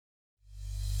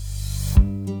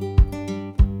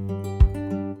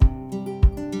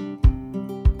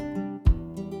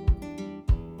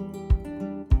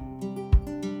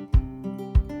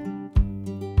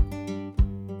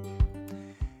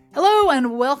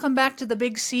and welcome back to the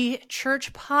Big C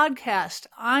Church podcast.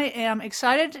 I am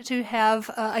excited to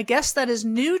have a guest that is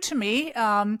new to me.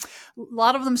 A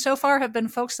lot of them so far have been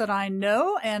folks that I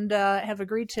know and have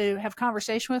agreed to have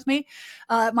conversation with me.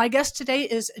 My guest today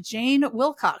is Jayne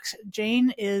Wilcox.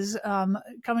 Jayne is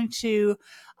coming to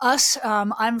us.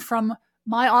 I'm from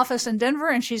my office in Denver,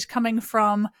 and she's coming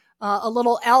from a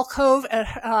little alcove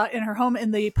in her home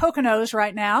in the Poconos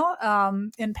right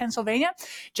now, in Pennsylvania.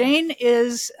 Jayne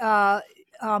is,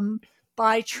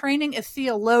 by training a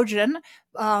theologian,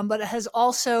 but has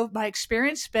also, by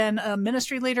experience, been a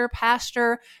ministry leader,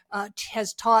 pastor,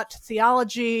 has taught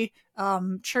theology,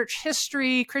 church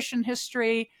history, Christian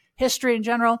history in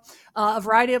general, a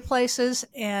variety of places.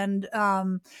 And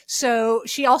so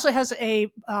she also has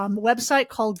a website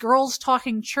called Girls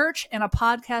Talking Church and a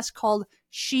podcast called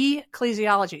She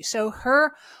Ecclesiology. So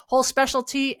her whole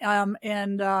specialty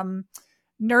and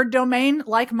nerd domain,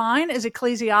 like mine, is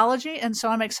ecclesiology. And so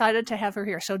I'm excited to have her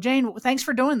here. So Jayne, thanks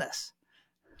for doing this.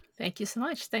 Thank you so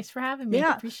much. Thanks for having me.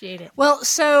 Yeah. I appreciate it. Well,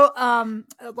 so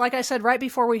like I said, right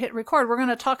before we hit record, we're going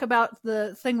to talk about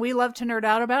the thing we love to nerd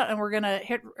out about, and we're going to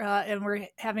hit and we're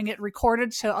having it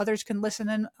recorded so others can listen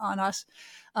in on us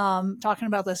talking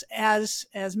about this as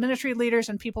ministry leaders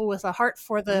and people with a heart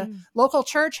for the local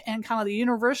church and kind of the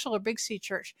universal or Big C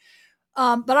church.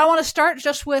 But I want to start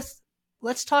just with,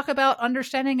 let's talk about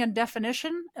understanding and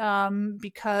definition,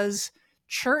 because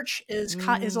church is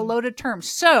a loaded term.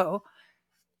 So,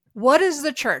 what is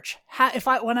the church?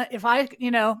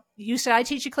 You say I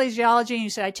teach ecclesiology, and you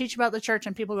say I teach about the church,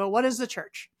 and people go, what is the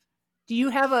church? Do you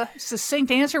have a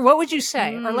succinct answer? What would you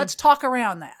say? Or let's talk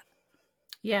around that.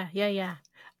 Yeah.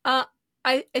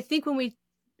 I think when we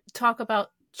talk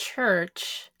about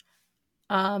church,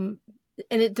 and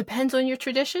it depends on your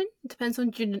tradition, it depends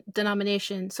on your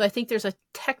denomination. So I think there's a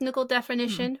technical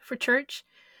definition for church,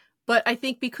 but I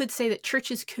think we could say that church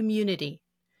is community.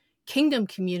 Kingdom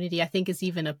community, I think, is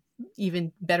even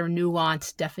better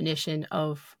nuanced definition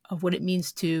of what it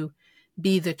means to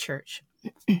be the church.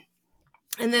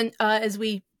 And then as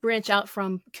we branch out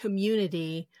from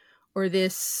community, or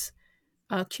this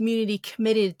community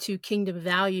committed to kingdom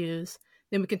values,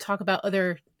 then we can talk about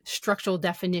other structural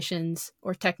definitions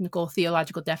or technical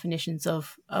theological definitions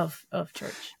of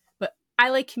church. But I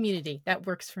like community. That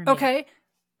works for me. Okay.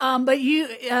 But you,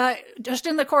 just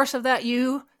in the course of that,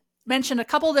 you mentioned a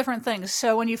couple different things.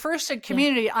 So when you first said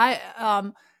community,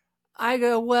 I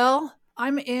go, well,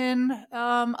 I'm in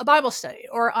a Bible study,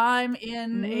 or I'm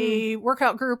in a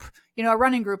workout group, a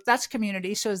running group. That's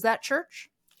community. So is that church?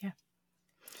 Yeah.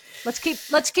 Let's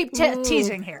keep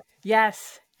teasing here.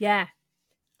 Yes. Yeah.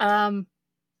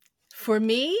 For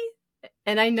me,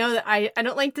 and I know that I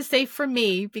don't like to say for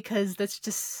me because that's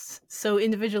just so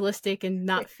individualistic and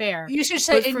not fair. You should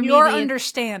say in your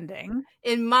understanding.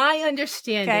 In my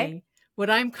understanding, what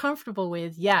I'm comfortable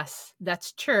with, yes,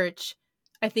 that's church.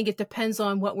 I think it depends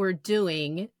on what we're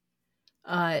doing.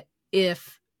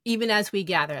 If even as we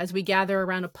gather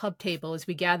around a pub table, as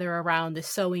we gather around a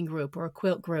sewing group or a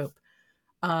quilt group,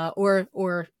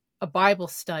 or a Bible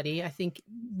study, I think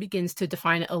begins to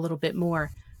define it a little bit more.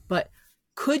 But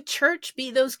could church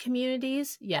be those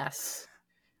communities? Yes.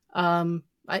 I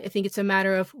think it's a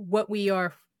matter of what we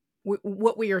are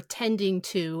tending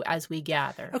to as we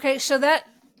gather. Okay, so that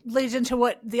leads into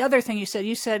what the other thing you said.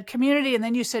 You said community, and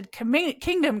then you said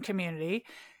kingdom community.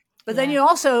 But then you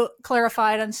also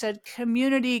clarified and said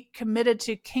community committed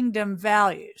to kingdom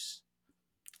values.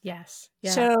 Yes.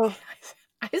 Yeah. So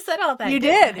I said all that. You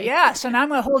did, yeah. So now I'm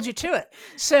going to hold you to it.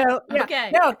 So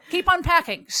okay. No, keep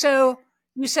unpacking. So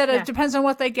you said it depends on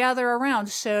what they gather around.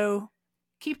 So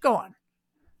keep going.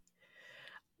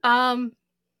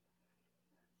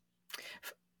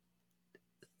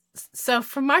 So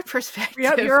from my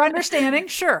perspective, your understanding,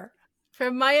 sure.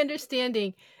 From my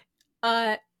understanding,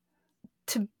 to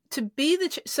be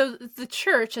the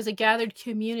church as a gathered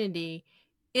community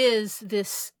is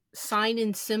this sign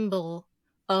and symbol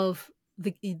of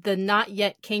the not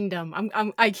yet kingdom.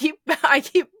 I keep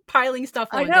piling stuff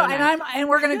on. I know, and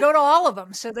we're going to go to all of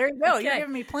them. So there you go. Okay. You're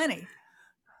giving me plenty.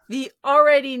 The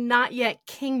already not yet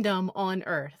kingdom on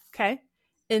earth. Okay.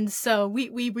 And so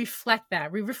we reflect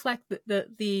that. We reflect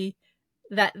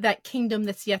that kingdom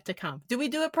that's yet to come. Do we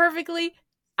do it perfectly?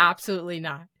 Absolutely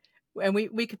not. And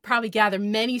we could probably gather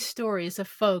many stories of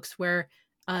folks where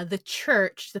the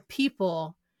church, the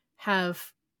people,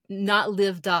 have not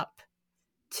lived up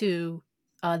to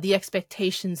the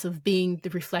expectations of being the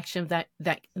reflection of that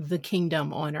the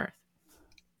kingdom on earth.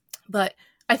 But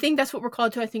I think that's what we're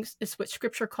called to. I think it's what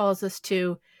Scripture calls us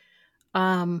to.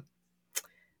 If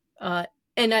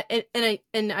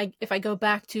I go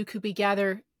back to, could we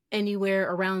gather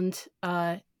anywhere around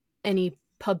any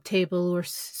pub table or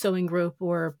sewing group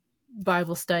or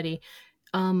Bible study,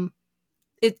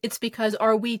 it's because,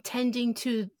 are we tending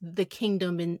to the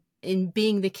kingdom in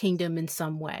being the kingdom in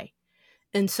some way?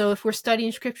 And so if we're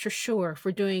studying scripture, sure. If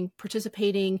we're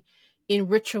participating in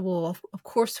ritual, of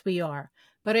course we are.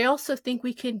 But I also think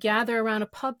we can gather around a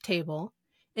pub table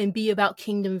and be about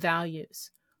kingdom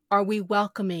values. Are we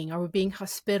welcoming? Are we being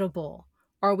hospitable?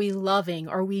 Are we loving?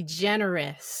 Are we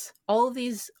generous? All of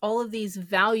these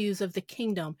values of the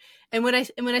kingdom. And when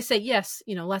I say yes,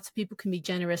 lots of people can be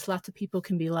generous, lots of people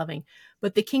can be loving,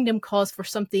 but the kingdom calls for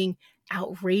something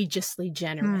outrageously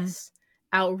generous,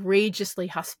 outrageously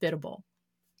hospitable.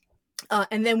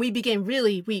 And then we begin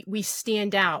we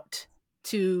stand out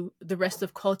to the rest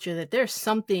of culture, that there's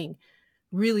something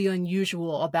really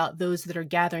unusual about those that are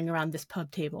gathering around this pub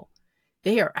table.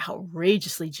 They are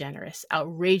outrageously generous,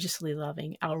 outrageously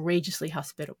loving, outrageously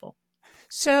hospitable.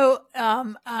 So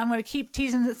I'm going to keep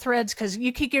teasing the threads because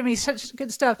you keep giving me such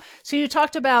good stuff. So you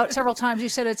talked about several times, you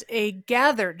said it's a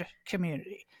gathered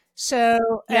community. So,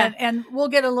 yeah. and we'll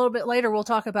get a little bit later, we'll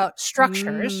talk about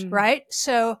structures, right?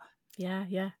 So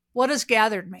yeah. What does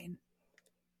gathered mean?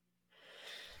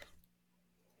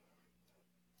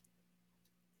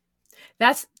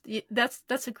 That's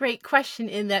a great question,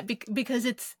 in that because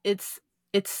it's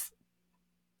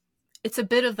a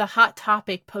bit of the hot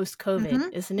topic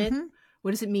post-COVID, isn't it?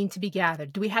 What does it mean to be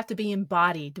gathered? Do we have to be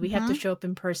embodied? Do we have to show up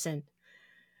in person?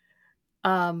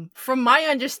 From my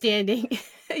understanding,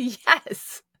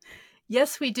 yes,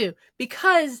 we do,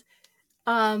 because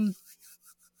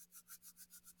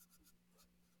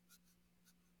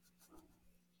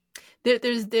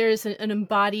there's an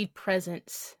embodied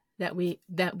presence that we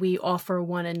offer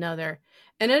one another.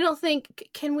 And I don't think,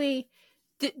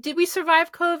 did we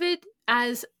survive COVID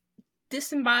as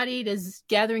disembodied, as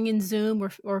gathering in Zoom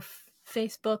or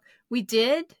Facebook? We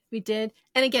did.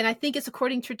 And again, I think it's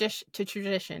according to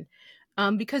tradition.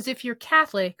 Because if you're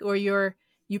Catholic or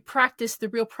you practice the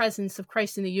real presence of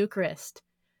Christ in the Eucharist,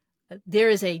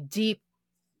 there is a deep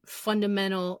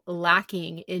fundamental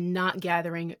lacking in not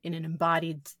gathering in an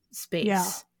embodied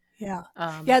space. Yeah.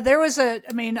 There was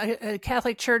a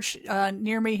Catholic church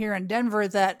near me here in Denver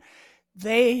that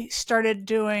they started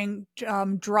doing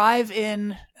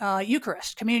drive-in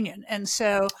Eucharist communion, and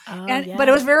so but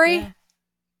it was very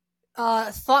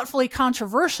thoughtfully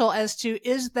controversial as to,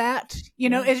 is that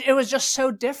it was just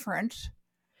so different,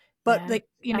 but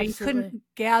you couldn't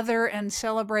gather and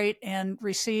celebrate and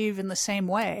receive in the same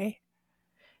way.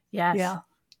 Yes.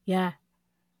 Yeah.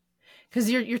 Because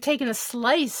you're taking a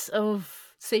slice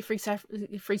of, say, for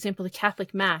example, the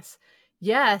Catholic Mass.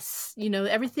 Yes,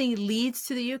 everything leads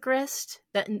to the Eucharist.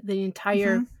 That the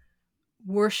entire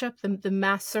worship, the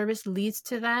Mass service leads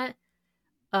to that.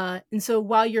 And so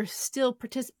while you're still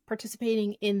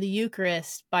participating in the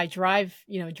Eucharist by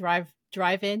drive-in,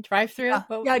 drive-through.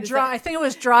 I think it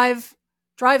was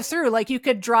drive-through. Like you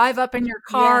could drive up in your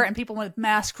car and people with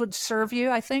masks would serve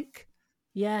you, I think.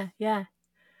 Yeah.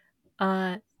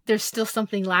 There's still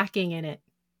something lacking in it,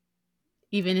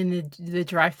 even in the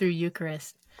drive-through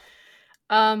Eucharist.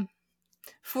 From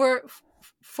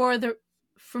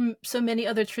so many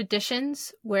other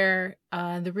traditions where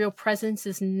the real presence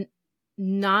is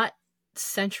not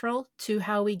central to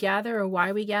how we gather or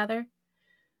why we gather.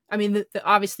 I mean,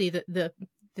 obviously the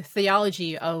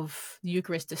theology of the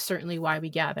Eucharist is certainly why we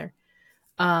gather.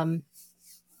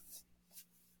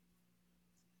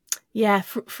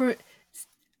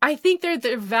 I think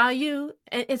their value,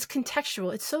 and it's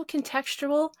contextual. It's so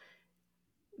contextual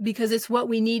because it's what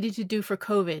we needed to do for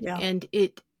COVID. Yeah. And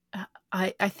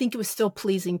I think it was still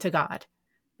pleasing to God.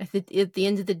 At the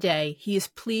end of the day, he is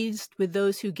pleased with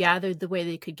those who gathered the way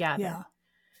they could gather. Yeah.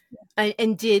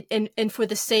 And for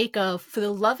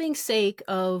the loving sake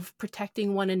of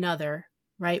protecting one another,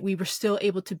 right? We were still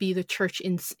able to be the church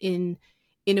in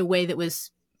a way that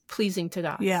was pleasing to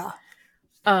God. Yeah.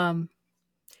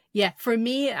 For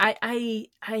me, I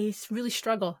really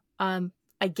struggle.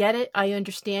 I get it. I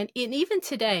understand. And even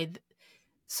today,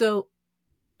 so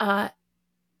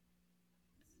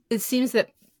it seems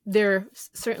that there are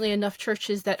certainly enough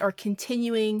churches that are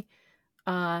continuing,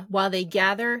 while they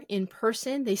gather in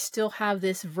person, they still have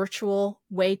this virtual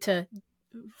way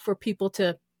for people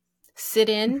to sit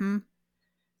in,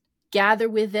 gather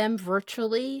with them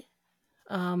virtually.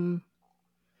 And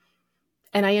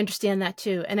I understand that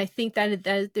too. And I think that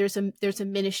there's a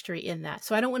ministry in that.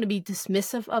 So I don't want to be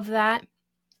dismissive of that.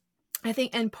 I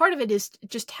think, and part of it is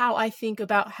just how I think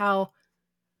about how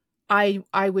I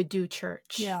would do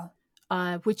church. Yeah.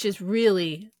 Which is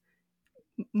really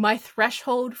my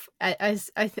threshold,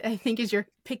 as I think as you're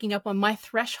picking up on, my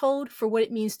threshold for what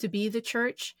it means to be the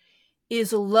church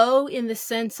is low in the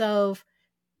sense of,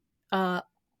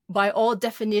 by all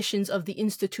definitions of the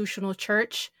institutional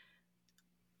church,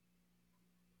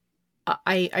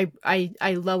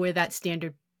 I lower that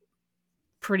standard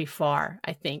pretty far,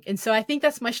 I think. And so I think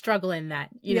that's my struggle in that,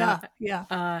 Yeah. yeah.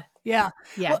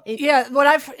 What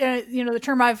I've, the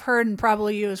term I've heard, and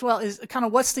probably you as well, is kind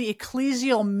of what's the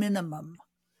ecclesial minimum?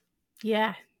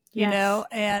 Yeah.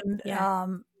 And yeah.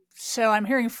 So I'm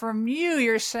hearing from you,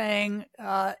 you're saying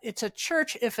it's a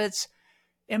church if it's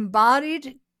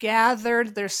embodied,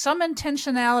 gathered, there's some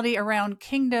intentionality around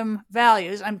kingdom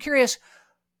values. I'm curious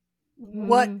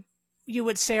what you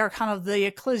would say are kind of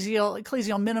the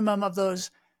ecclesial minimum of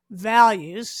those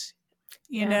values,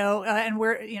 and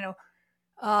where,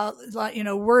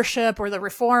 worship, or the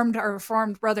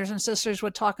Reformed brothers and sisters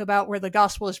would talk about where the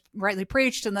gospel is rightly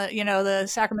preached and the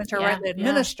sacraments are rightly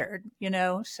administered,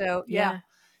 so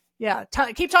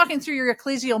keep talking through your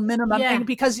ecclesial minimum, and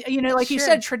because like you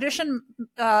said, tradition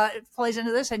plays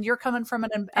into this, and you're coming from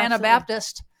an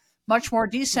Anabaptist, much more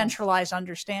decentralized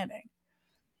understanding.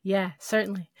 Yeah,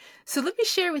 certainly. So let me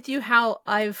share with you how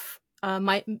I've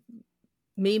my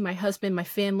husband, my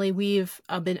family, we've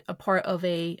been a part of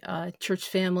a church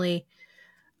family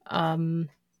for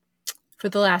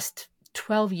the last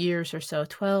 12 years or so,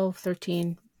 12,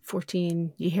 13,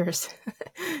 14 years.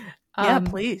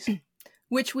 Please.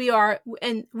 Which we are,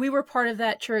 and we were part of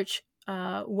that church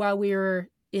while we were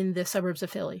in the suburbs of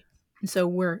Philly. And so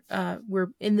we're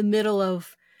in the middle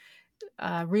of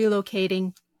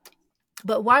relocating.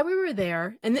 But while we were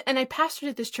there, and I pastored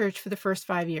at this church for the first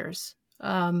 5 years,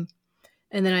 and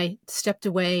then I stepped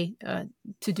away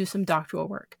to do some doctoral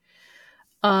work.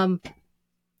 And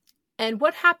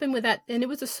what happened with that, and it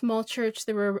was a small church,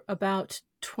 there were about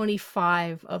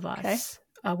 25 of us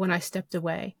when I stepped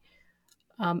away.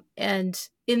 And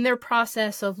in their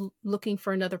process of looking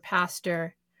for another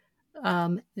pastor,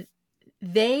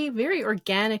 they very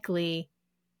organically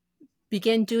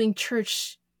began doing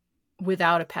church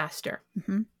without a pastor.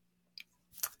 Mm-hmm.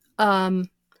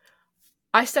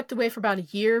 I stepped away for about a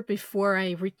year before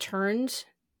I returned.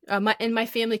 My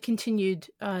family continued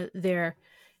there.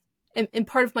 And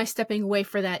part of my stepping away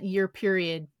for that year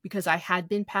period, because I had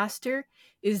been pastor,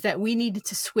 is that we needed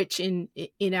to switch in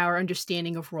our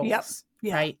understanding of roles. Yep.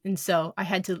 Yeah. Right. And so I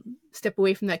had to step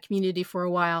away from that community for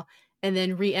a while and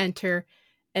then re-enter.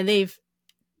 And they've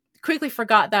quickly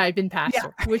forgot that I'd been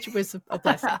pastor, which was a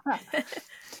blessing.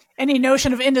 Any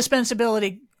notion of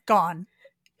indispensability gone.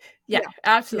 Yeah,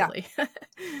 absolutely.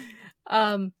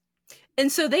 And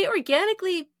so they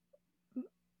organically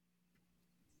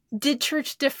did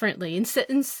church differently. And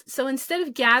so instead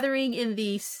of gathering in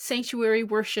the sanctuary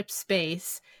worship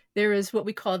space, there is what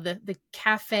we call the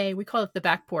cafe. We call it the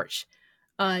back porch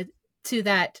to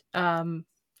that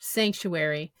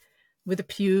sanctuary with the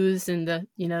pews and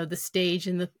the stage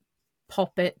and the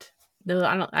pulpit. Though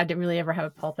I didn't really ever have a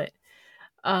pulpit.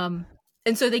 And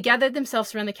so they gathered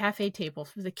themselves around the cafe table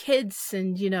for the kids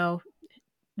and,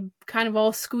 kind of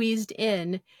all squeezed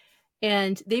in.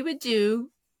 And they would do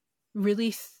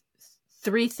really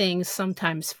three things,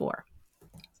 sometimes four.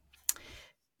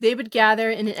 They would gather,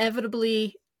 and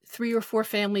inevitably 3 or 4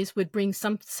 families would bring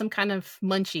some kind of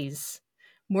munchies,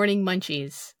 morning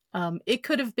munchies. It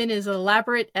could have been as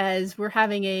elaborate as we're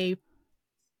having a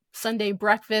Sunday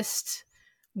breakfast,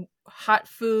 hot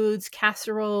foods,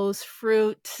 casseroles,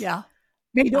 fruit. Yeah.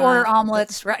 Made to order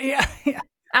omelets, right? Yeah.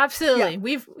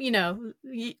 Absolutely. Yeah.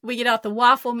 We get out the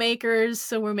waffle makers,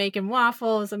 so we're making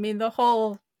waffles. I mean, the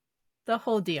whole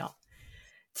deal.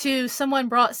 To someone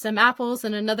brought some apples,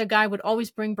 and another guy would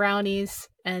always bring brownies,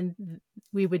 and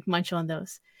we would munch on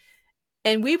those.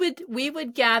 And we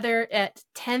would gather at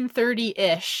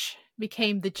 10:30-ish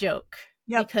became the joke.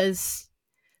 Yep. Because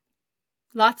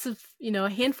lots of, a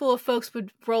handful of folks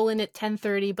would roll in at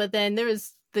 10:30, but then there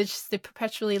was the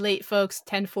perpetually late folks,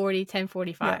 10:40,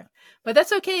 10:45. Yeah. But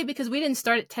that's okay, because we didn't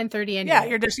start at 10:30 anyway. Yeah,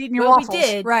 you're just eating your waffles. We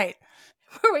did, right.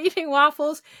 We're eating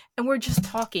waffles, and we're just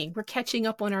talking. We're catching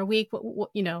up on our week,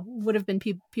 what would have been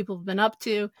people have been up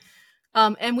to.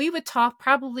 And we would talk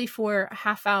probably for a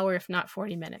half hour, if not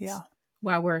 40 minutes,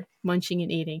 while we're munching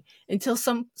and eating, until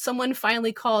someone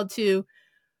finally called to,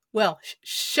 well,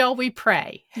 shall we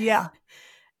pray? Yeah.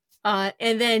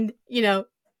 And then,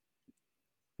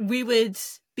 we would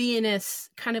be in a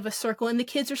kind of a circle, and the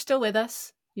kids are still with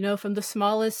us, from the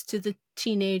smallest to the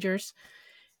teenagers.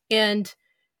 And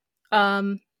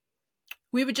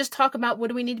we would just talk about, what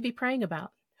do we need to be praying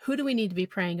about? Who do we need to be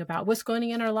praying about? What's going on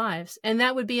in our lives? And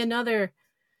that would be another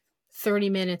 30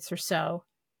 minutes or so.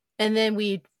 And then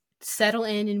we'd settle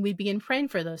in and we'd begin praying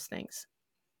for those things.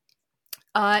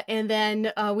 And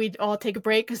then we'd all take a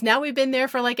break because now we've been there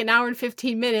for like an hour and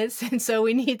 15 minutes. And so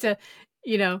we need to,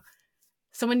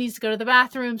 someone needs to go to the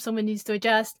bathroom. Someone needs to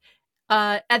adjust.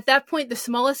 At that point, the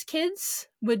smallest kids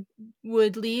would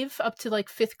leave up to like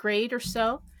 5th grade or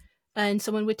so. And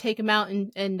someone would take them out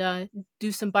and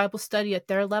do some Bible study at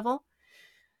their level.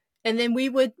 And then we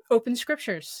would open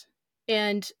scriptures.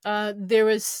 And there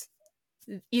was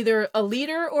either a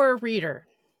leader or a reader.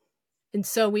 And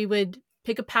so we would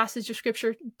pick a passage of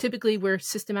scripture. Typically, we're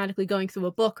systematically going through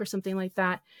a book or something like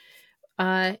that.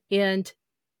 And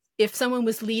if someone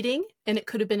was leading, and it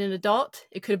could have been an adult,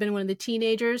 it could have been one of the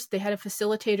teenagers, they had a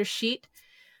facilitator sheet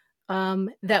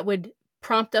that would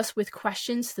prompt us with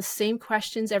questions, the same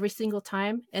questions every single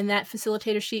time. And that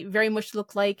facilitator sheet very much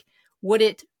looked like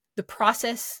the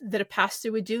process that a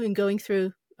pastor would do in going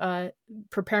through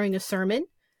preparing a sermon.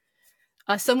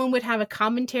 Someone would have a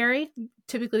commentary,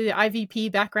 typically the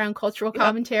IVP, background cultural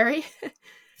commentary.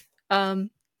 And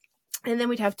then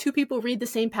we'd have 2 people read the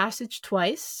same passage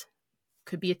twice.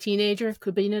 Could be a teenager,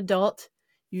 could be an adult,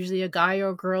 usually a guy or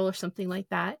a girl or something like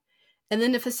that. And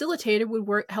then the facilitator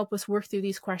would help us work through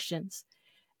these questions.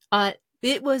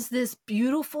 It was this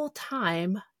beautiful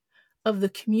time of the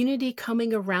community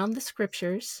coming around the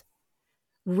scriptures,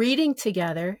 reading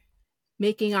together,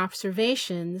 making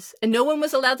observations, and no one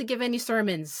was allowed to give any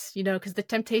sermons, because the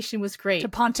temptation was great to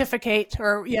pontificate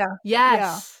or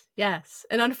yes.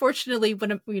 And unfortunately,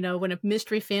 when a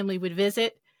mystery family would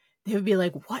visit, they would be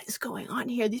like, "What is going on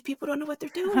here? These people don't know what they're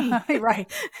doing." Right.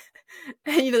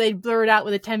 And they'd blur it out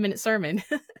with a 10-minute sermon.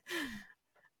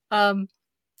 When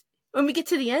we get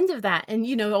to the end of that,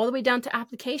 and all the way down to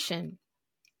application,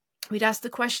 we'd ask the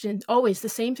question, always the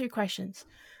same 3 questions.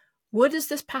 What does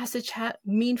this passage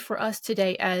mean for us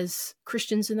today as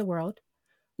Christians in the world?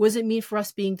 What does it mean for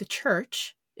us being the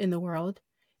church in the world?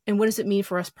 And what does it mean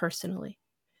for us personally?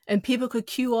 And people could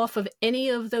cue off of any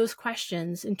of those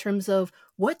questions in terms of,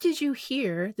 what did you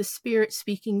hear the Spirit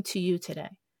speaking to you today?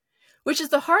 Which is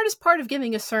the hardest part of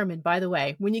giving a sermon, by the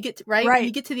way, when you get to, when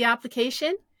you get to the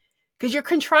application, because you're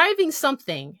contriving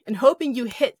something and hoping you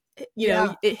hit,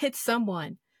 it hits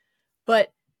someone.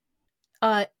 But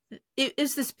it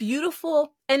is this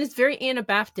beautiful, and it's very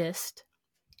Anabaptist,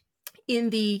 in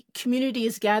the community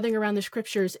is gathering around the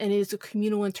scriptures, and it is a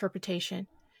communal interpretation.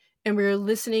 And we're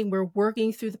listening, we're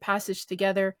working through the passage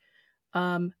together.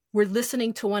 We're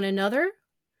listening to one another,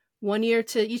 one ear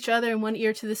to each other and one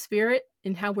ear to the Spirit,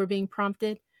 and how we're being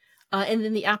prompted. And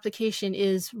then the application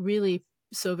is really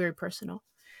so very personal.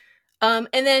 And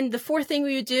then the 4th thing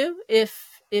we would do,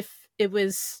 if it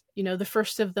was, the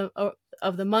first of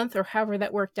the month or however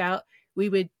that worked out, we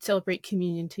would celebrate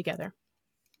communion together.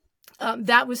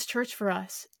 That was church for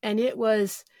us. And it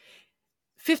was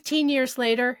 15 years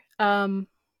later.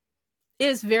 It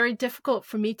is very difficult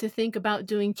for me to think about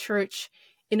doing church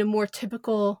in a more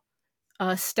typical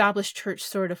established church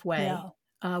sort of way,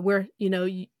 where,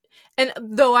 and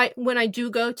though when I do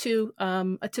go to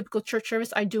a typical church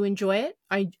service, I do enjoy it.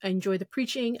 I enjoy the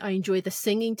preaching. I enjoy the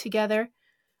singing together,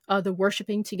 the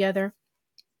worshiping together.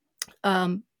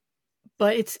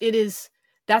 But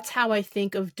that's how I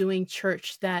think of doing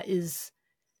church. That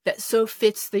so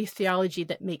fits the theology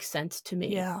that makes sense to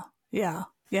me. Yeah.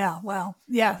 Well,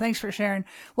 yeah. Thanks for sharing.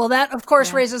 Well, that of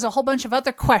course raises a whole bunch of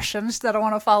other questions that I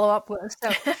want to follow up with.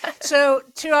 So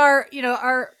to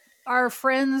our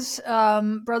friends,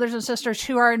 brothers and sisters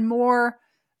who are in more,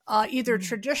 either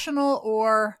traditional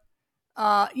or,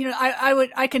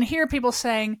 I can hear people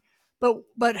saying,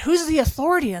 but who's the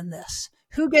authority in this?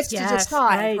 Who gets to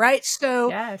decide? Right. So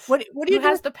what do you do? Who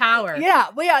has the power? Yeah.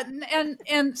 Well, yeah.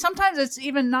 And sometimes it's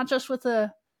even not just with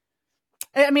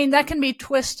that can be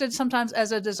twisted sometimes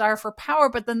as a desire for power,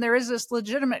 but then there is this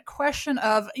legitimate question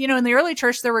of, in the early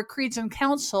church, there were creeds and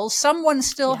councils. Someone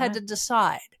still had to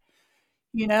decide,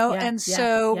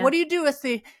 what do you do with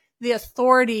the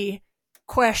authority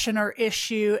question or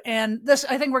issue? And this,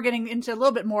 I think we're getting into a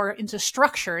little bit more into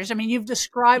structures. I mean, you've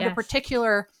described a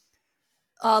particular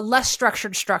less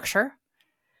structured structure.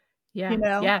 Yeah.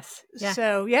 Yes. Yeah.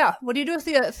 So what do you do with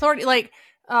the authority? Like,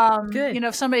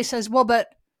 if somebody says, well, but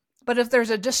if there's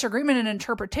a disagreement in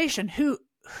interpretation, who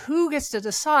gets to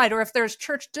decide? Or if there's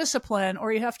church discipline,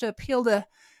 or you have to appeal to,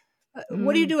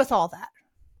 what do you do with all that?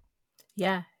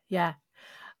 Yeah.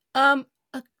 A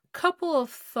couple of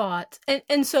thoughts.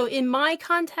 And so in my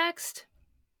context,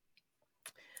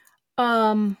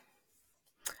 I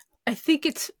think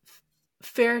it's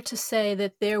fair to say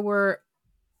that there were,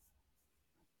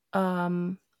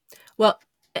 one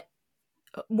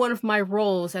of my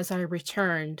roles as I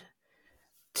returned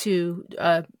to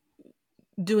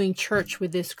doing church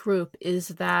with this group is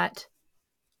that,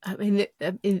 I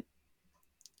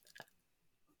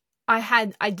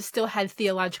still had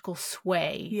theological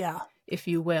sway, Yeah. if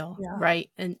you will, Yeah. right?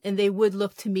 And they would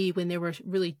look to me when there were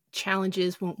really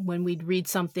challenges, when we'd read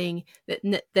something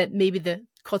that maybe the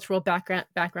cultural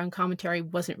background commentary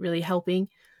wasn't really helping.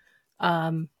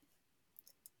 That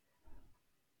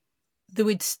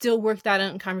we'd still work that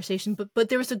out in conversation, but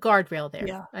there was a guardrail there.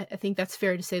 Yeah. I think that's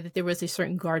fair to say that there was a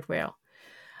certain guardrail.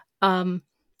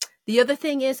 The other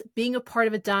thing is being a part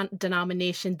of a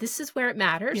denomination. This is where it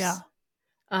matters. Yeah.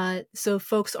 So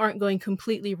folks aren't going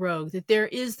completely rogue, that there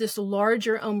is this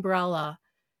larger umbrella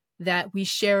that we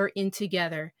share in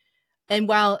together. And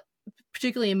while,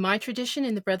 particularly in my tradition,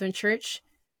 in the Brethren Church,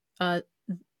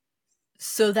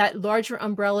 so that larger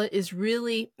umbrella is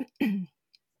really,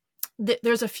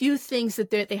 there's a few things that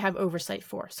they have oversight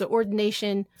for. So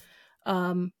ordination,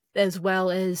 as well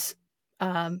as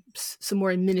some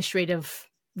more administrative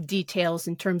details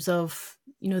in terms of,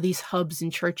 these hubs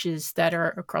and churches that are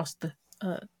across the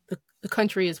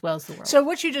country as well as the world. So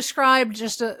what you described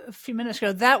just a few minutes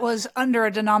ago, that was under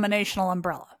a denominational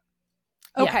umbrella.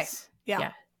 Okay. Yes.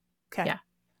 Yeah. Okay.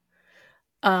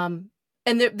 Yeah.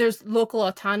 And there's local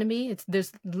autonomy.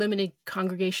 There's limited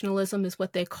congregationalism is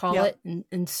what they call it.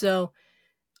 And so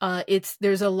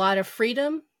there's a lot of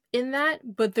freedom in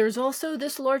that, but there's also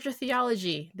this larger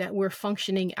theology that we're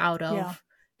functioning out of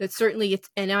that certainly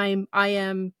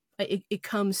it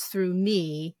comes through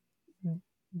me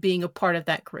being a part of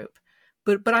that group,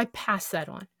 but I pass that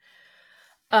on.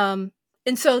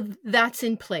 And so that's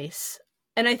in place.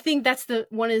 And I think that's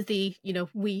one of the,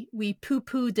 we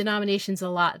poo-poo denominations a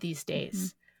lot these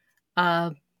days.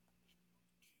 Mm-hmm.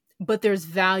 But there's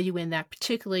value in that,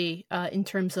 particularly in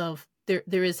terms of there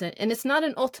isn't, and it's not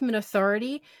an ultimate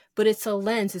authority, but it's a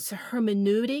lens, it's a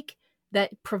hermeneutic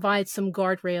that provides some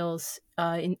guardrails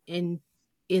in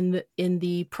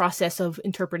the process of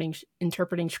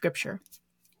interpreting scripture,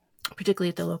 particularly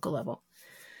at the local level.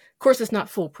 Of course, it's not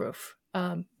foolproof,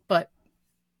 but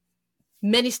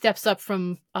many steps up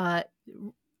from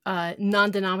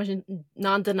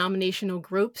non-denominational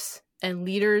groups and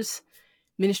ministries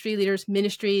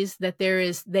that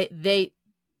they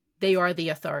are the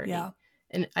authority. Yeah.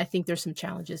 And I think there's some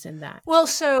challenges in that. Well,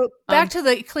 so back to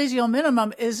the ecclesial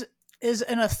minimum, is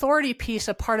an authority piece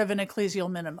a part of an ecclesial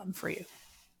minimum for you?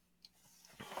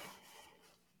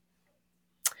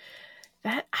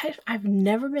 That I've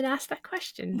never been asked that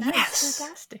question. That's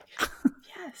fantastic.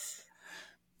 Yes.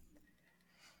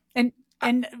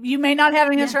 And you may not have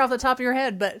an answer off the top of your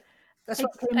head, but that's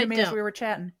what came to me as we were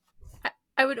chatting.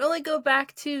 I would only go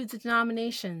back to the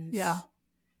denominations. Yeah.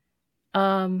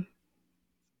 And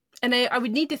I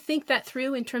would need to think that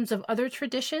through in terms of other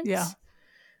traditions. Yeah.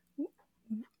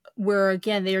 Where,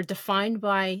 again, they are defined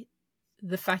by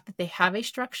the fact that they have a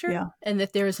structure and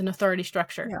that there is an authority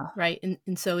structure, right?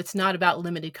 And so it's not about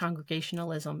limited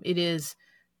congregationalism. It is,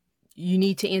 you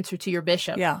need to answer to your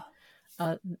bishop. Yeah.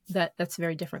 That's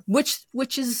very different,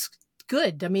 which is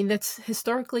good. I mean, that's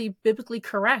historically, biblically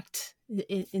correct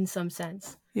in some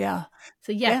sense. Yeah.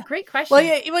 So great question.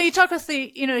 Well, you talk with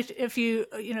if you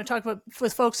talk about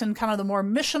with folks in kind of the more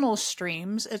missional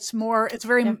streams, it's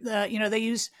very, they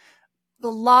use a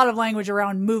lot of language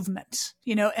around movement,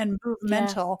 and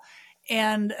movemental.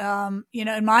 And,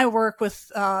 in my work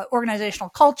with organizational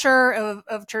culture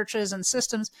of churches and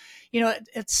systems,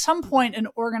 at some point an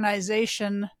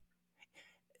organization,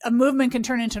 a movement can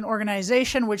turn into an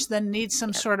organization, which then needs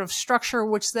some sort of structure,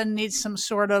 which then needs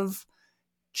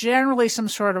generally some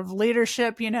sort of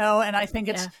leadership, and I think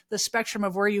it's the spectrum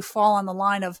of where you fall on the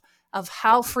line of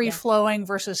how free flowing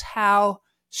versus how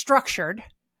structured.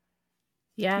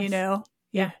 Yeah. You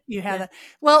have that.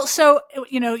 Well, so,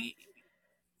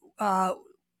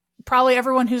 probably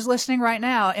everyone who's listening right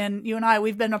now, and you and I,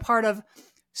 we've been a part of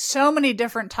so many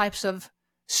different types of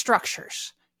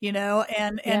structures,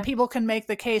 and people can make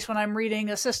the case when I'm reading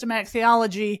a systematic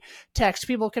theology text,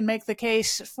 people can make the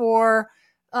case for,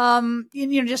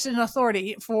 just an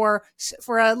authority for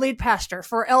a lead pastor,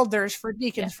 for elders, for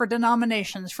deacons, for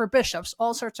denominations, for bishops,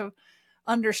 all sorts of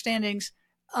understandings.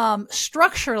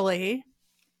 Structurally,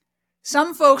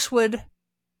 some folks would,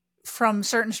 from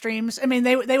certain streams, I mean,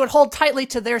 they would hold tightly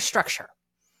to their structure,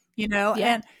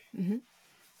 and,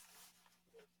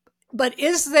 but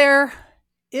is there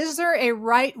a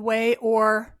right way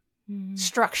or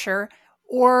structure?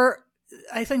 Or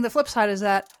I think the flip side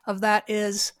of that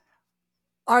is,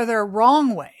 are there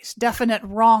wrong ways, definite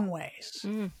wrong ways?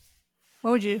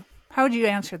 How would you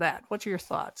answer that? What's your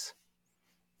thoughts?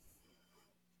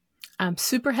 I'm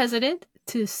super hesitant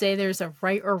to say there's a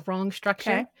right or wrong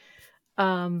structure.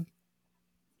 Okay.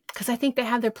 because I think they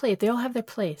have their place. They all have their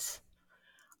place.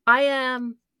 I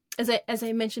am, as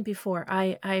I mentioned before,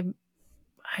 I am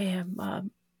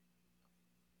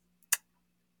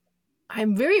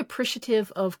I'm very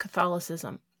appreciative of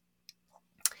Catholicism,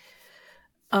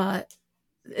 and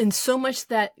so much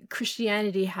that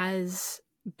Christianity has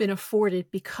been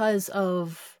afforded because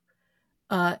of,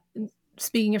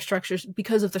 speaking of structures,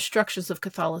 because of the structures of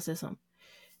Catholicism.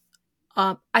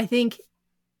 I think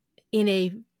in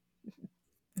a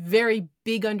very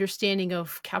big understanding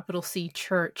of capital C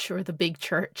church, or the big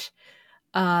church,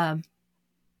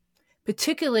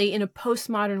 particularly in a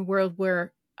postmodern world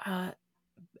where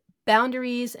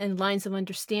boundaries and lines of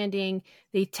understanding,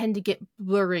 they tend to get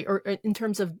blurry, or in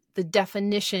terms of the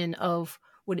definition of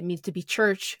what it means to be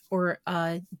church, or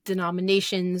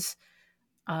denominations,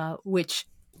 which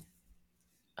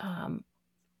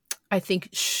I think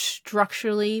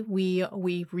structurally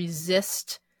we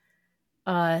resist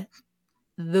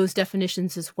those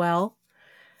definitions as well.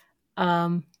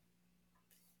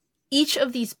 Each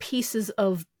of these pieces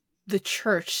of the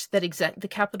church that exist, the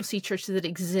capital C church that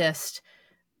exist,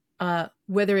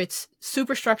 whether it's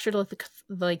superstructured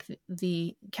like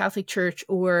the Catholic Church,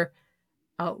 or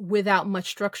without much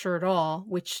structure at all,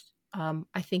 which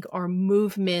I think are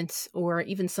movements, or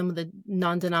even some of the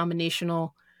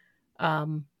non-denominational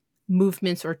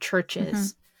movements or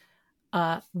churches,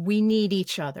 we need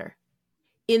each other.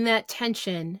 In that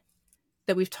tension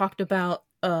that we've talked about,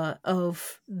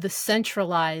 of the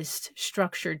centralized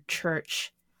structured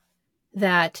church,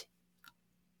 that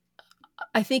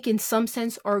I think in some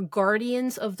sense are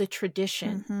guardians of the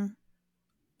tradition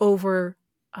over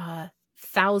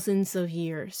thousands of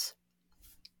years,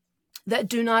 that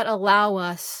do not allow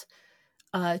us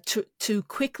to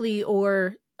quickly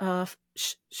or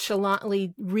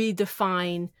chalantly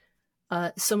redefine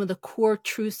some of the core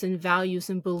truths and values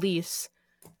and beliefs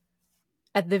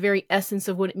at the very essence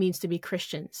of what it means to be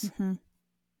Christians.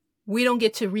 We don't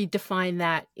get to redefine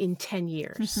that in 10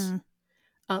 years.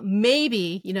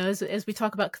 Maybe, as we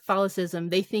talk about Catholicism,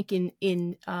 they think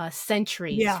in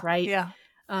centuries, right? Yeah.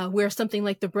 Where something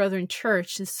like the Brethren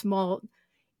Church, this small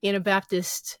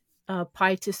Anabaptist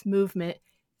pietist movement,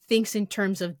 thinks in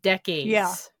terms of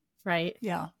decades, right?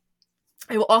 Yeah.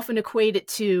 I will often equate it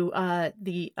to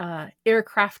the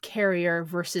aircraft carrier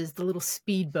versus the little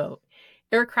speedboat.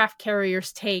 Aircraft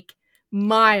carriers take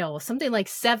miles, something like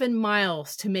 7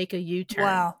 miles to make a U-turn.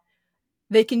 Wow.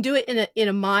 They can do it in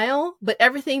a mile, but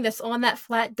everything that's on that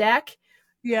flat deck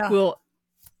will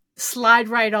slide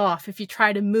right off if you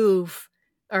try to move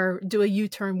or do a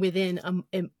U-turn within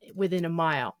a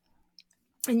mile.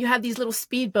 And you have these little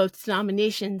speedboats,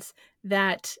 denominations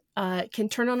that can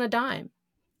turn on a dime.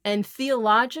 And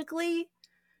theologically,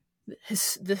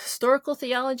 the historical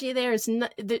theology there is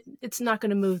not, it's not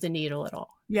going to move the needle at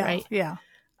all, right? Yeah.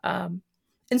 And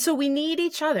so we need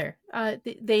each other.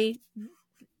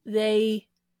 They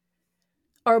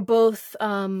are both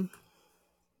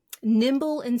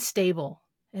nimble and stable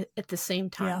at the same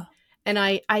time. Yeah. And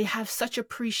I have such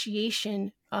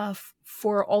appreciation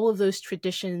for all of those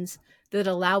traditions that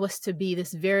allow us to be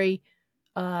this very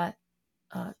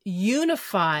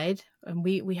unified, and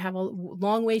we have a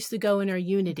long ways to go in our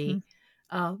unity,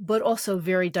 but also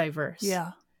very diverse.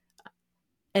 Yeah.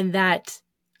 And that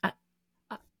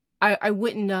I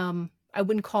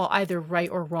wouldn't call either right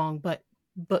or wrong, but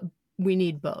we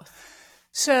need both.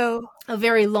 So a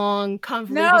very long,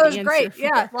 convoluted answer. No, it was answer. great.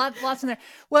 Yeah, lots in there.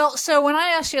 Well, so when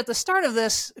I asked you at the start of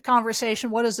this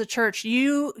conversation, what is the church?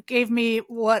 You gave me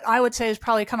what I would say is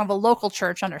probably kind of a local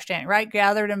church understanding, right?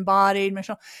 Gathered, embodied,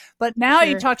 missional. But now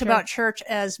you talked about church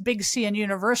as big C and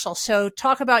universal. So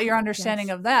talk about your understanding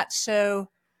of that. So,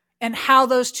 and how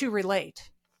those two relate.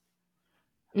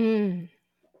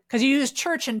 Because you use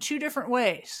church in two different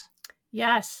ways.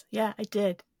 Yes. Yeah, I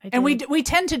did. And we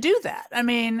tend to do that. I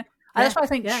mean, that's why I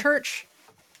think church,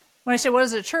 when I say what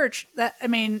is a church,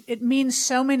 it means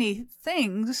so many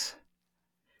things,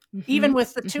 even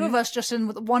with the two of us just in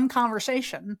one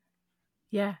conversation.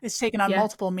 Yeah. It's taken on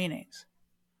multiple meanings.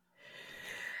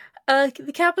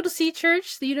 The capital C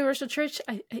church, the universal church,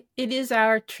 it is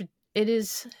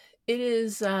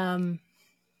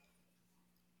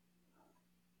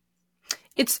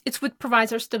it's what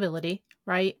provides our stability,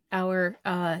 right? Our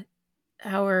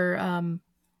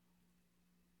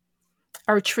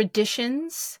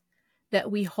traditions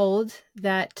that we hold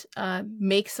that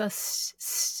makes us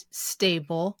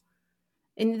stable.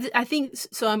 And I think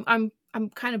so. I'm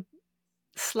kind of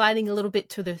sliding a little bit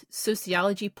to the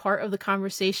sociology part of the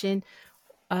conversation.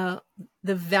 The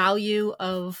value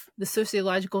of the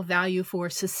sociological value for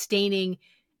sustaining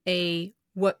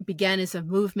what began as a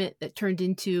movement that turned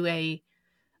into a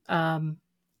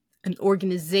an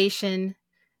organization,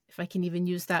 if I can even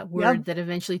use that word, that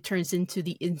eventually turns into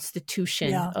the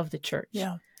institution of the church,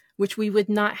 which we would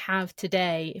not have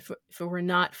today if it were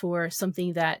not for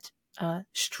something that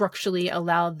structurally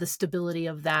allowed the stability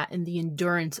of that and the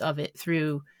endurance of it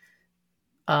through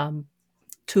 2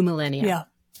 millennia. Yeah.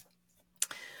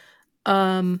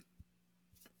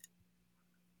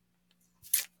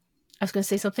 I was going to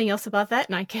say something else about that,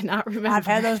 and I cannot remember. I've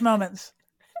had those moments.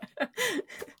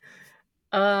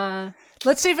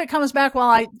 Let's see if it comes back while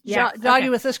I jog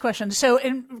you with this question. So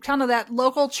in kind of that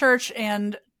local church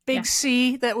and big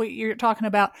C that you're talking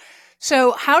about,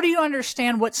 so how do you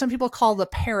understand what some people call the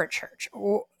parachurch,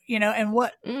 or, and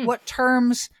what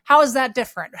terms, how is that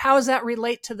different? How does that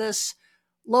relate to this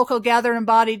local gathered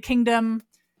embodied kingdom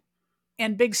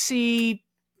and big C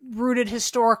rooted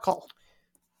historical?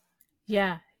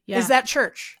 Yeah. Is that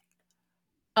church?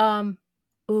 Another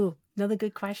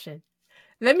good question.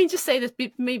 Let me just say this,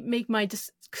 make my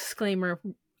disclaimer.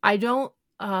 I don't,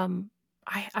 I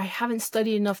haven't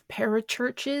studied enough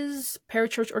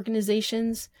parachurch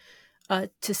organizations,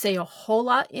 to say a whole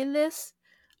lot in this.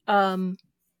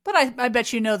 But I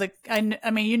bet you know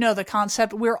the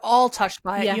concept. We're all touched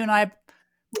by it. You and I,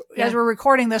 as we're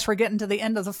recording this, we're getting to the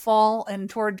end of the fall and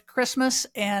toward Christmas,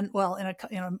 and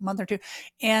in a month or two,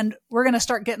 and we're going to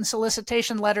start getting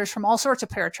solicitation letters from all sorts of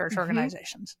parachurch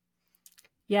organizations.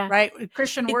 Yeah. Right.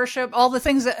 Christian worship, all the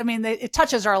things that, it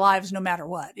touches our lives no matter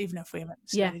what, even if we haven't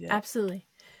studied it. Yeah, absolutely.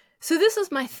 So this is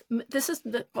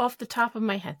off the top of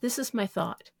my head. This is my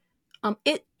thought.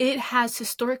 It has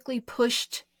historically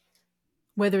pushed,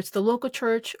 whether it's the local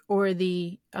church or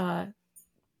the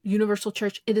universal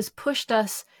church, it has pushed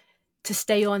us to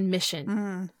stay on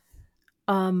mission.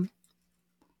 And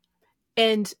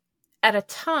at a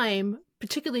time,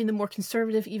 particularly in the more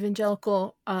conservative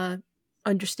evangelical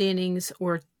understandings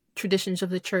or traditions of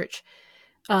the church,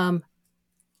 where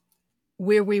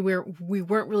we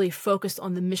weren't really focused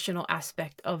on the missional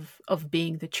aspect of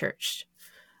being the church.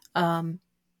 And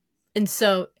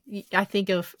so I think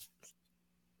of,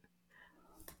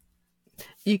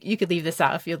 you could leave this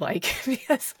out if you'd like,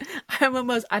 because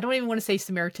I don't even want to say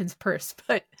Samaritan's Purse,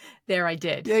 but there I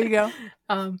did. There you go.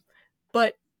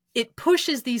 But it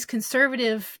pushes these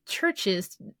conservative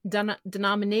churches,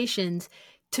 denominations,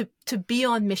 to be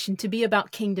on mission, to be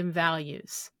about kingdom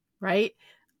values, right?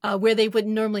 Where they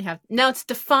wouldn't normally have. Now it's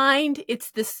defined.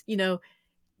 It's this,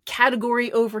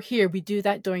 category over here. We do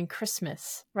that during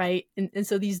Christmas, right? And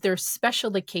so there are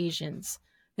special occasions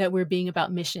that we're being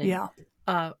about mission. Yeah.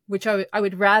 Which I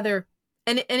would rather,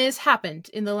 and it has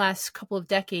happened in the last couple of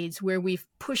decades where we've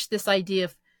pushed this idea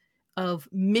of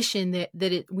mission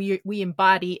that we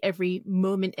embody every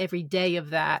moment, every day of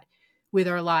that with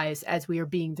our lives as we are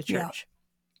being the church. Yeah.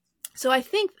 So I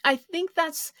think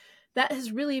that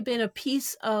has really been a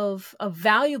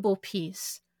valuable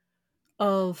piece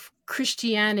of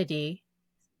Christianity,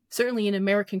 certainly in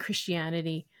American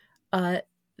Christianity, that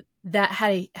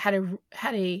had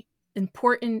a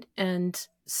important and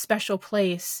special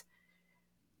place,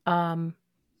 maybe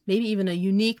even a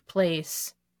unique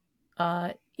place,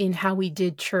 in how we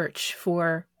did church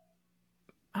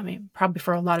probably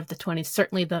for a lot of the 20s,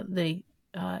 certainly the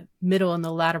middle and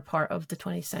the latter part of the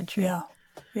 20th century.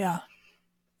 Yeah.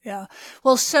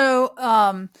 Well, so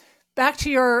back to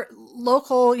your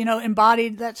local,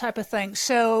 embodied, that type of thing.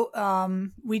 So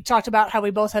we talked about how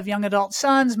we both have young adult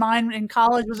sons. Mine in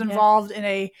college was involved in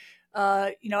a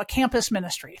campus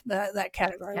ministry, that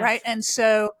category, yes. Right? And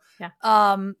so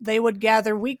they would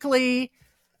gather weekly,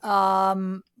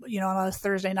 on a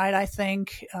Thursday night, I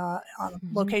think, on a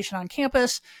location on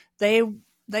campus. They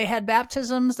had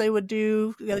baptisms. They would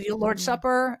do the Lord's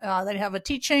Supper. They'd have a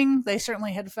teaching. They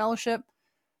certainly had fellowship.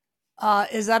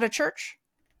 Is that a church?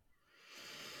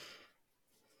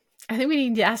 I think we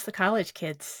need to ask the college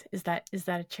kids. Is that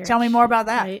a church? Tell me more about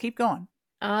that. Right? Keep going.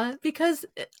 Because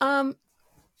it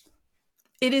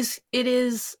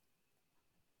is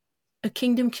a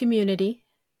kingdom community.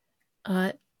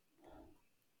 And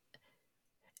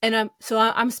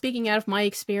I'm speaking out of my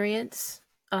experience.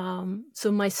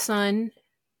 So my son,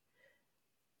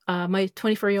 my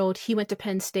 24-year-old, he went to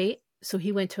Penn State. So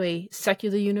he went to a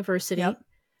secular university. Yep.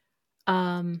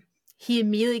 He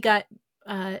immediately got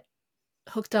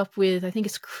hooked up with, I think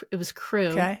it was Crew,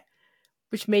 okay,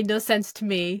 which made no sense to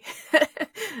me.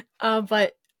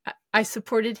 But I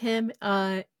supported him.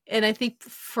 And I think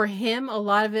for him, a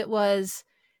lot of it was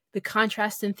the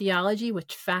contrast in theology,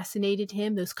 which fascinated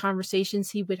him, those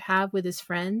conversations he would have with his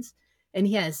friends. And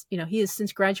he has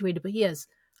since graduated, but he has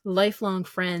lifelong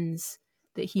friends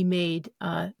that he made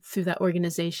through that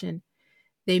organization.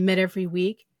 They met every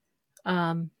week.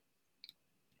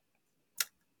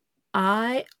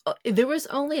 There was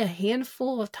only a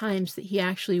handful of times that he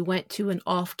actually went to an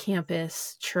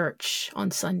off-campus church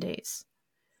on Sundays.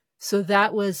 So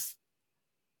that was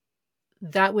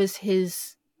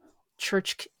his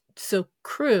church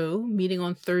crew meeting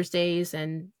on Thursdays,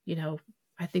 and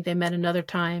I think they met another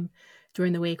time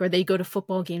during the week, or they go to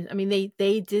football games. I mean,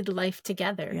 they did life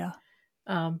together. Yeah.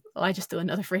 I just threw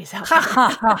another phrase out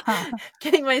there.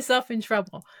 Getting myself in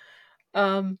trouble.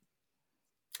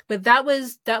 But that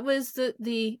was that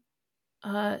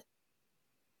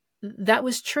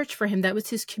was church for him. That was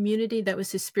his community. That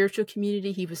was his spiritual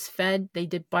community. He was fed. They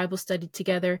did Bible study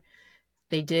together.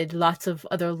 They did lots of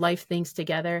other life things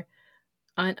together.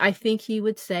 And I think he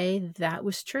would say that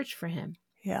was church for him.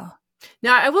 Yeah.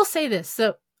 Now, I will say this.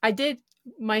 So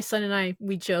my son and I,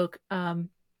 we joke,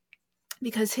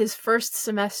 because his first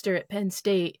semester at Penn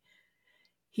State,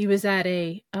 he was at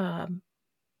a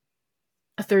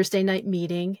Thursday night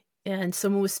meeting, and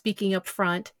someone was speaking up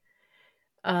front.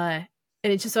 And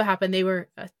it just so happened they were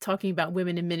talking about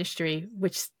women in ministry,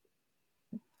 which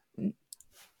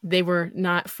they were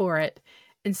not for it.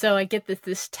 And so I get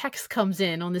this text comes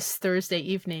in on this Thursday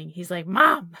evening. He's like,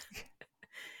 "Mom,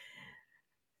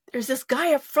 there's this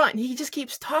guy up front, and he just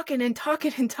keeps talking and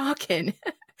talking and talking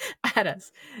at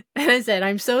us." And I said,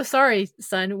 "I'm so sorry,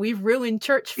 son. We've ruined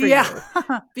church for you."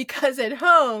 Because at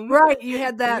home, right, you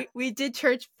had that. We did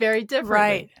church very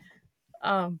differently.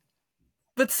 Right.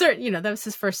 But certain, that was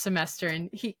his first semester, and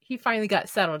he finally got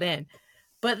settled in.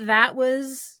 But that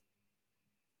was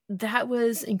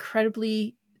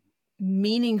incredibly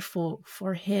meaningful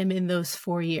for him in those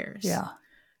 4 years. Yeah.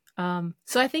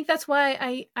 So I think that's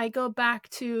why I go back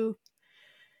to,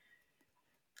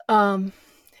 and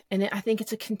I think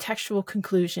it's a contextual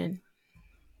conclusion.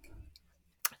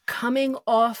 Coming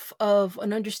off of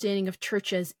an understanding of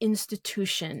church as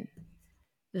institution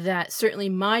that certainly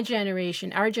our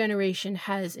generation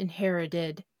has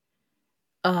inherited.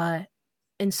 And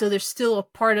so there's still a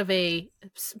part of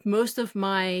most of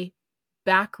my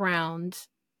background,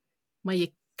 my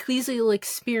ecclesial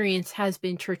experience has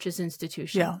been church as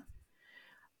institution. Yeah.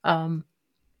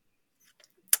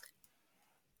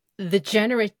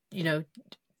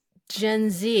 Gen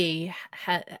Z,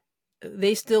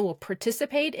 they still will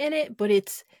participate in it,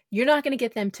 but you're not going to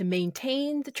get them to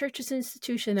maintain the church's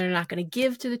institution. They're not going to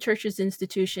give to the church's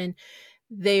institution.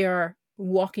 They are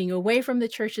walking away from the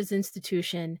church's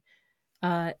institution.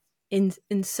 And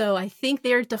so I think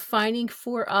they're defining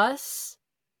for us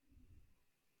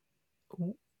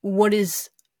what is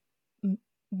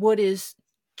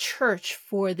church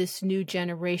for this new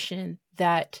generation,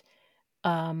 that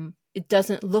it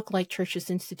doesn't look like church's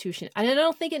institution. And I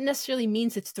don't think it necessarily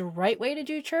means it's the right way to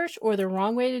do church or the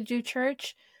wrong way to do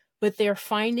church, but they're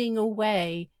finding a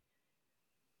way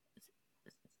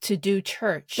to do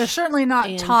church. They're certainly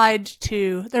not tied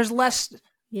to, there's less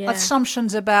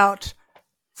assumptions about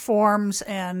forms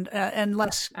and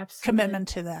less commitment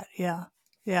to that. Yeah.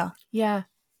 Yeah. Yeah.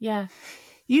 Yeah.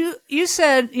 You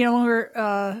said, when we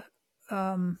were,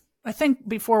 I think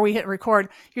before we hit record,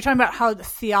 you're talking about how the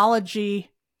theology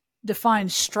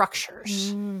defines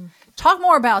structures. Talk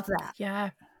more about that.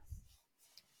 Yeah.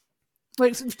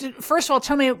 Like, first of all,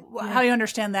 tell me how you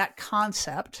understand that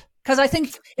concept. Because I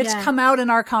think it's come out in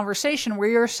our conversation where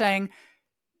you're saying,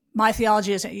 my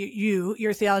theology is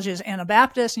your theology is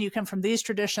Anabaptist, and you come from these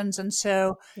traditions, and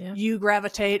so you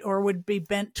gravitate or would be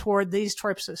bent toward these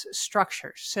types of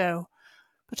structures. So,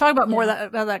 but talk about more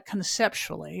about that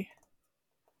conceptually.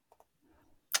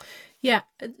 Yeah.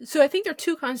 So I think there are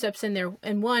two concepts in there.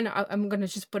 And one, I'm going to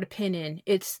just put a pin in.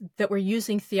 It's that we're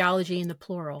using theology in the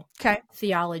plural. Okay.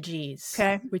 Theologies.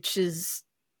 Okay. Which is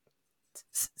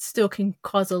still can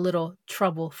cause a little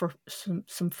trouble for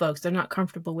some folks. They're not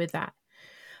comfortable with that.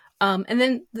 And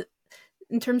then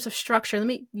in terms of structure, let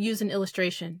me use an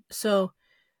illustration. So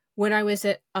when I was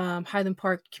at Highland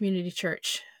Park Community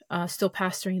Church, still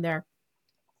pastoring there,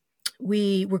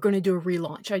 we were going to do a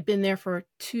relaunch. I'd been there for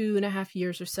 2.5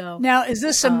 years or so. Now, is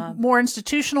this a more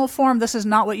institutional form? This is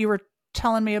not what you were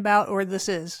telling me about, or this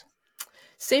is?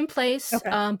 Same place.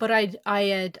 Okay. But I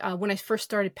had, when I first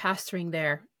started pastoring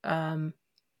there,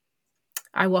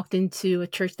 I walked into a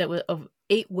church that was of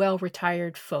 8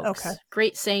 well-retired folks. Okay.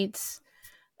 Great saints.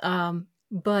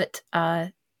 But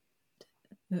the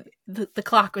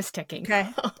clock was ticking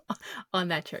on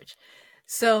that church.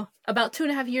 So about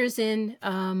 2.5 years in,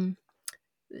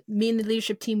 me and the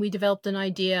leadership team, we developed an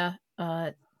idea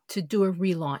to do a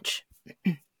relaunch,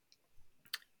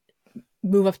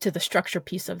 move up to the structure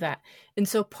piece of that. And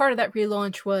so part of that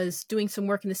relaunch was doing some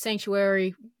work in the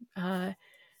sanctuary,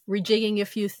 rejigging a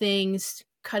few things,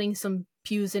 cutting some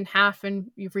pews in half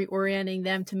and reorienting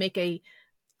them to make a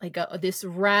this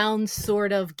round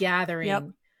sort of gathering. Yep.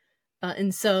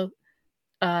 And so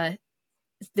there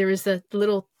was a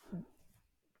little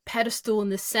pedestal in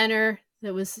the center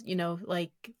that was,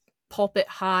 like pulpit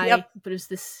high, Yep. but it was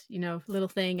this, little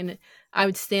thing. And I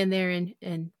would stand there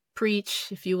and preach,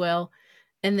 if you will.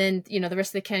 And then, the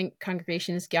rest of the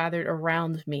congregation is gathered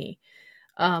around me.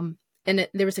 There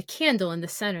was a candle in the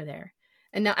center there.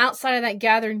 And now outside of that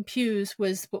gathering pews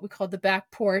was what we called the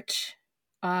back porch,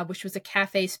 which was a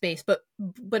cafe space. But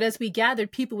as we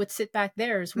gathered, people would sit back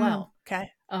there as well.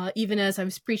 Okay. Even as I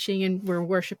was preaching and we're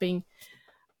worshiping.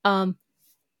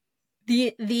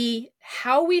 The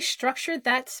how we structured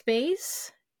that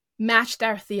space matched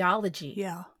our theology.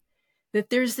 Yeah. That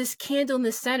there's this candle in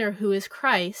the center who is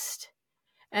Christ,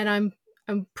 and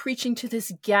I'm preaching to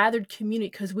this gathered community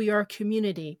because we are a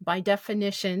community by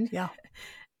definition. Yeah.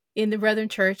 In the Brethren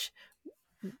Church,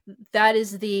 that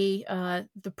is the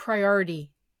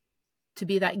priority, to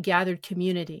be that gathered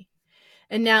community.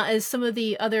 And now, as some of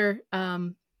the other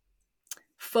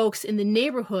folks in the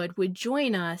neighborhood would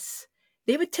join us,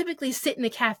 they would typically sit in the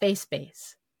cafe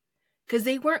space because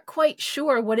they weren't quite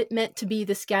sure what it meant to be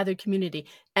this gathered community.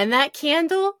 And that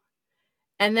candle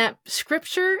and that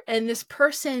scripture and this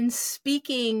person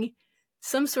speaking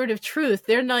some sort of truth,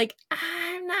 they're like,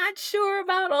 I'm not sure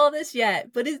about all this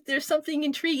yet, but there's something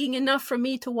intriguing enough for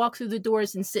me to walk through the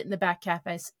doors and sit in the back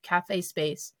cafe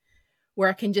space where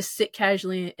I can just sit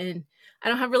casually and I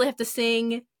don't really have to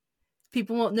sing.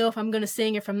 People won't know if I'm going to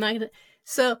sing or if I'm not going to.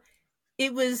 So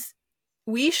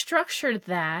we structured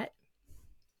that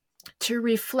to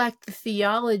reflect the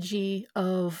theology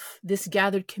of this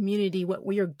gathered community, what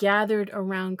we are gathered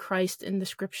around Christ in the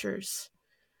scriptures,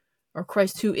 or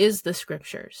Christ who is the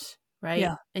scriptures, right?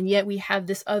 Yeah. And yet we have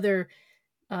this other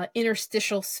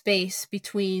interstitial space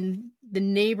between the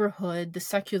neighborhood, the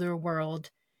secular world,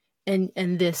 and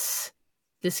this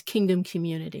kingdom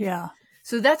community. Yeah.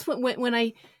 So that's when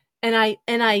I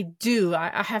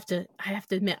have to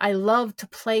admit, I love to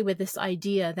play with this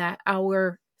idea that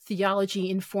our theology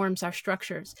informs our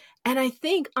structures. And I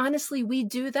think, honestly, we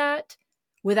do that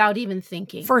without even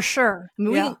thinking. For sure. I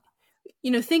mean,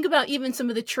 think about even some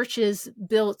of the churches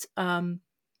built during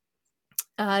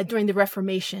the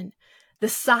Reformation. The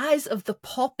size of the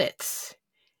pulpits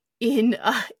in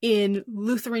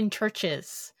Lutheran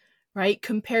churches, right,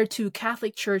 compared to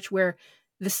Catholic Church, where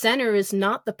the center is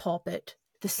not the pulpit.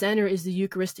 The center is the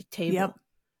Eucharistic table, Yep.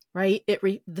 right?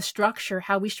 The structure,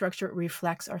 how we structure it,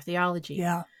 reflects our theology.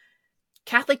 Yeah.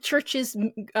 Catholic churches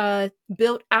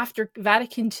built after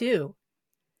Vatican II,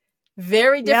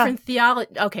 very different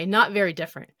theology. Okay, not very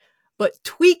different, but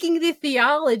tweaking the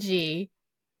theology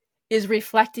is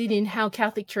reflected in how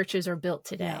Catholic churches are built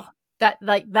today. Yeah.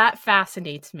 That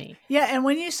fascinates me. Yeah, and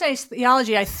when you say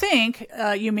theology, I think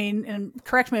you mean, and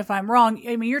correct me if I'm wrong,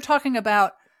 I mean, you're talking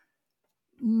about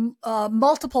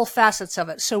multiple facets of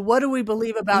it. So what do we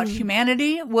believe about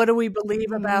humanity? What do we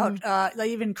believe about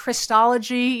even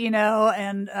Christology,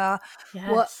 and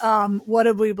Yes. what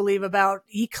do we believe about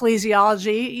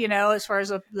ecclesiology, as far as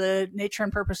the nature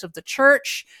and purpose of the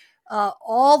church?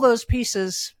 All those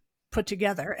pieces put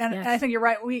together. And Yes. I think you're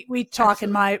right. We talk Absolutely.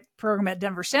 In my program at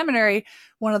Denver Seminary,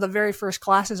 one of the very first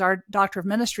classes our Doctor of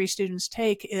Ministry students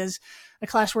take is a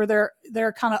class where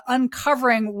they're kind of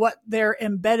uncovering what their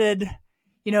embedded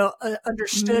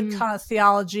understood kind of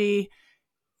theology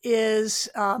is,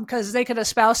 because they could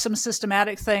espouse some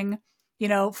systematic thing,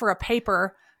 for a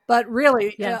paper, but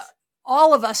really, Yes.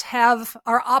 all of us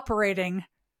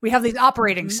we have these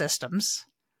operating systems,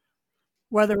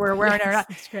 whether we're aware or not.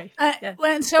 That's great.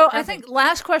 And so I think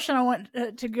last question I want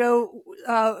to go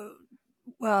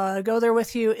there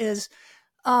with you is,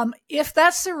 if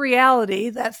that's the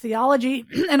reality, that theology,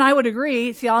 and I would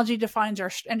agree, theology defines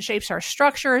and shapes our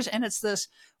structures, and it's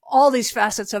all these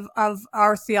facets of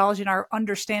our theology and our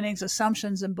understandings,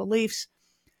 assumptions, and beliefs.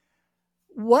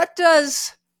 What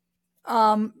does,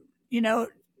 Joe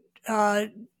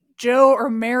or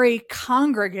Mary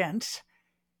congregant,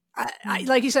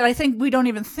 like you said, I think we don't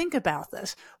even think about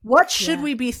this. What should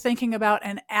we be thinking about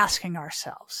and asking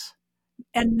ourselves?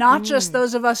 And not just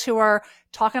those of us who are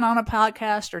talking on a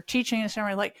podcast or teaching in a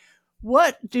seminary, like,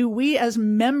 what do we as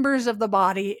members of the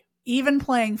body, even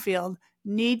playing field,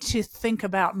 need to think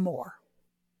about more?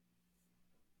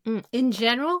 In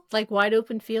general, like wide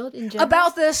open field in general?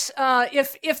 About this,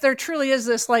 if there truly is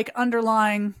this like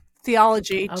underlying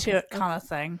theology to it kind of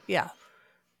thing. Yeah.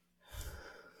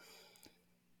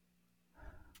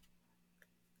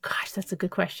 Gosh, that's a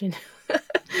good question.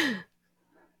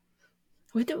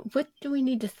 What do we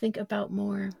need to think about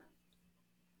more?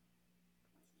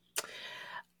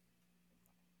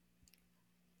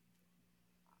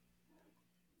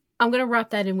 I'm going to wrap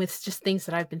that in with just things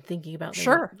that I've been thinking about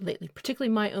Sure. lately,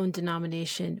 particularly my own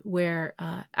denomination, where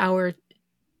our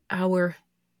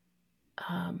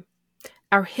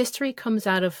history comes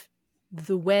out of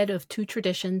the wed of two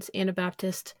traditions,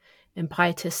 Anabaptist and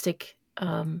Pietistic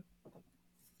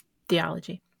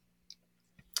theology.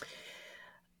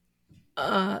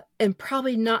 And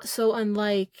probably not so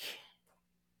unlike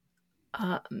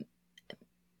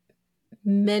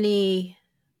many.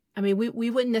 I mean, we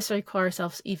wouldn't necessarily call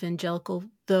ourselves evangelical,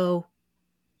 though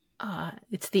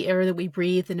it's the air that we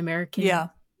breathe in American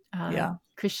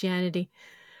Christianity.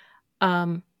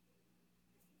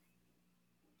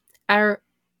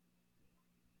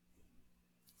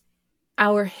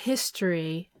 Our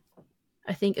history,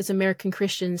 I think, as American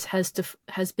Christians has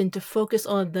been to focus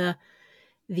on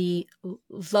the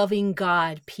loving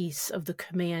God piece of the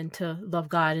command to love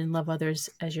God and love others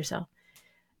as yourself.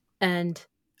 And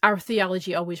our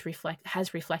theology always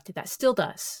has reflected that, still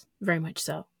does, very much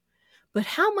so. But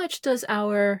how much does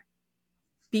our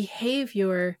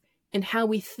behavior and how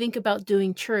we think about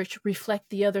doing church reflect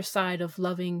the other side of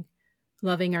loving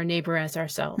our neighbor as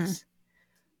ourselves?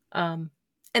 And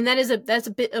that's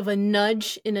a bit of a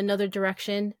nudge in another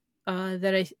direction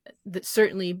that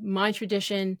certainly my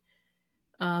tradition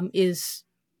is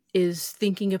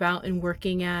thinking about and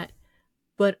working at.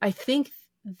 But I think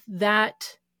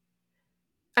that,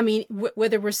 I mean,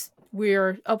 whether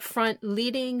we're up front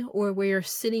leading or we're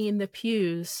sitting in the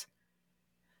pews,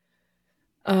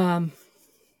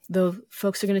 the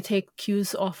folks are going to take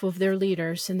cues off of their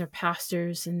leaders and their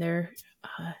pastors and their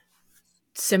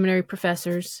seminary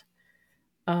professors.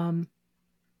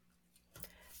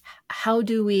 How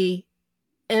do we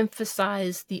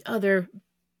emphasize the other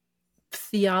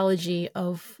theology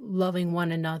of loving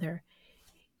one another?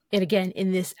 And again,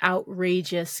 in this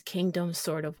outrageous kingdom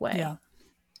sort of way. Yeah.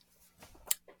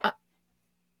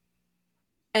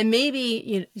 And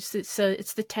maybe, so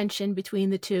it's the tension between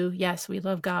the two. Yes, we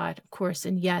love God, of course.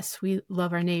 And yes, we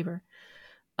love our neighbor.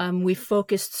 We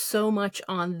focused so much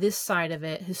on this side of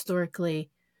it historically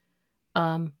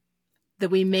that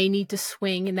we may need to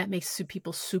swing, and that makes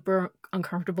people super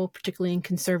uncomfortable, particularly in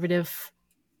conservative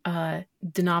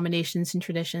denominations and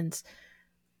traditions.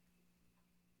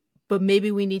 But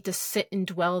maybe we need to sit and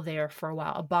dwell there for a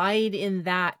while, abide in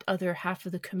that other half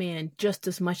of the command just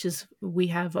as much as we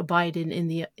have abided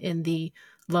in the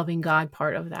loving God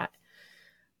part of that.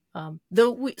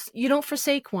 Though you don't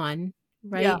forsake one,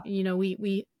 right? Yeah.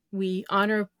 We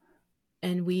honor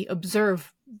and we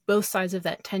observe both sides of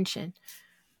that tension.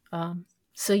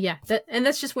 So yeah,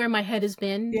 that's just where my head has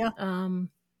been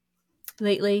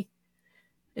lately.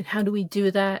 And how do we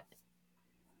do that?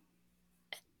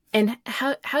 And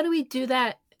how do we do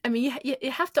that? I mean,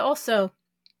 you have to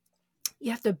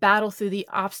battle through the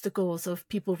obstacles of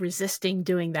people resisting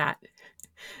doing that,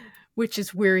 which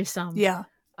is wearisome. Yeah.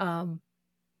 And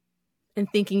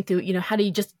thinking through, how do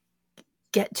you just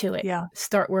get to it? Yeah.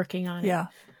 Start working on it. Yeah.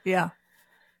 Yeah.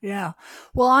 Yeah.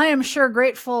 Well, I am sure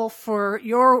grateful for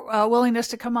your willingness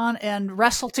to come on and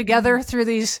wrestle together through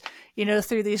these,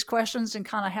 through these questions and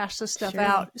kind of hash this stuff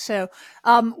out. So,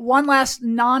 one last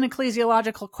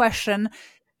non-ecclesiological question. Yes.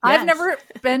 I've never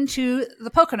been to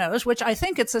the Poconos, which I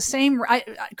think it's the same.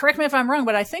 Correct me if I'm wrong,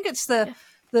 but I think it's it's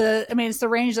the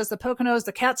range that's the Poconos,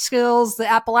 the Catskills,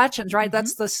 the Appalachians, right? Mm-hmm.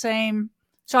 That's the same.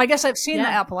 So I guess I've seen the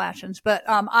Appalachians, but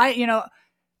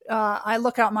I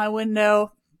look out my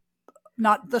window.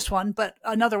 Not this one, but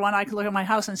another one. I could look at my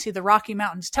house and see the Rocky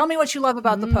Mountains. Tell me what you love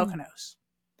about the Poconos.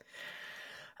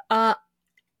 I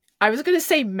was going to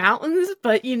say mountains,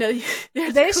 but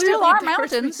they still are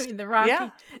mountains. Between the Rocky. Yeah.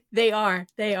 They are.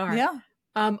 Yeah.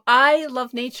 I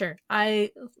love nature.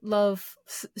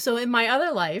 So in my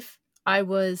other life, I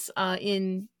was I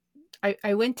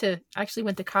went to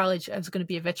college. I was going to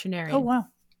be a veterinarian. Oh, wow.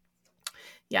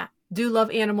 Yeah. Do love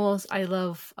animals. I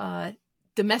love,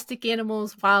 domestic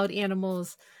animals, wild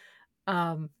animals,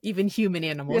 even human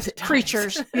animals. Yes,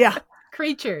 creatures. Yeah.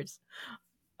 Creatures.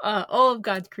 All of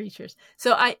God's creatures.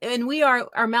 So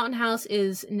our mountain house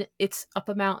it's up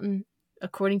a mountain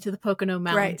according to the Pocono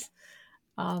Mountains.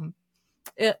 Right.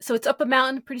 So it's up a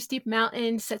mountain, pretty steep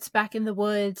mountain, sits back in the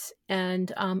woods,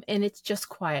 and it's just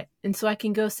quiet. And so I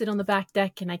can go sit on the back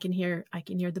deck and I can hear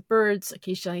the birds.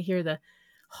 Occasionally I hear the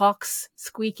hawks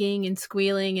squeaking and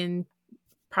squealing and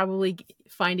probably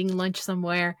finding lunch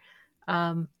somewhere.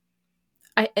 We're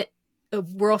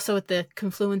also at the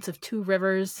confluence of two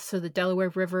rivers, so the Delaware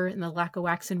River and the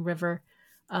Lackawaxen River.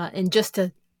 And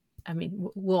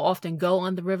we'll often go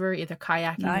on the river, either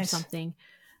kayaking or something.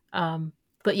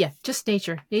 But yeah, just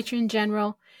nature in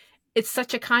general. It's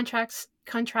such a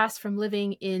contrast from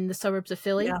living in the suburbs of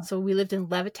Philly. Yeah. So we lived in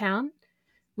Levittown,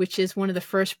 which is one of the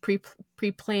first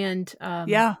pre-planned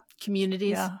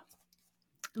communities,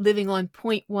 living on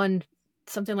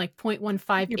something like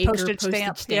 0.15 Your acre postage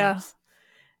stamps.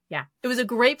 Yeah. It was a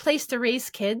great place to raise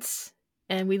kids.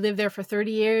 And we lived there for 30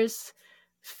 years.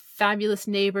 Fabulous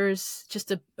neighbors,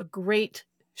 just a great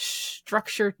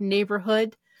structured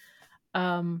neighborhood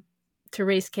to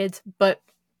raise kids. But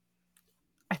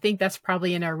I think that's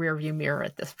probably in our rearview mirror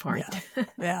at this point.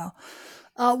 Yeah.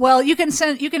 Well, you can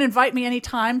invite me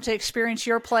anytime to experience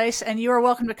your place, and you are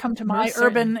welcome to come to my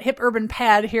hip urban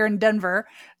pad here in Denver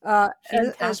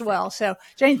as well. So,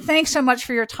 Jayne, thanks so much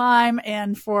for your time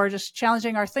and for just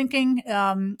challenging our thinking,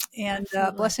 and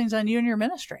blessings on you and your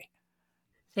ministry.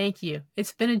 Thank you.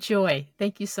 It's been a joy.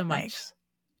 Thank you so much. Thanks.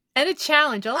 And a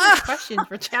challenge. All these questions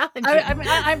were challenging.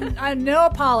 I'm no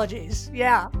apologies.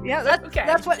 Yeah.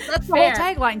 That's the whole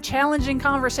tagline: challenging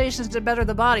conversations to better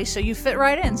the body. So you fit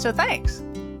right in. So thanks.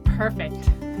 Perfect.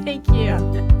 Thank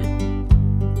you.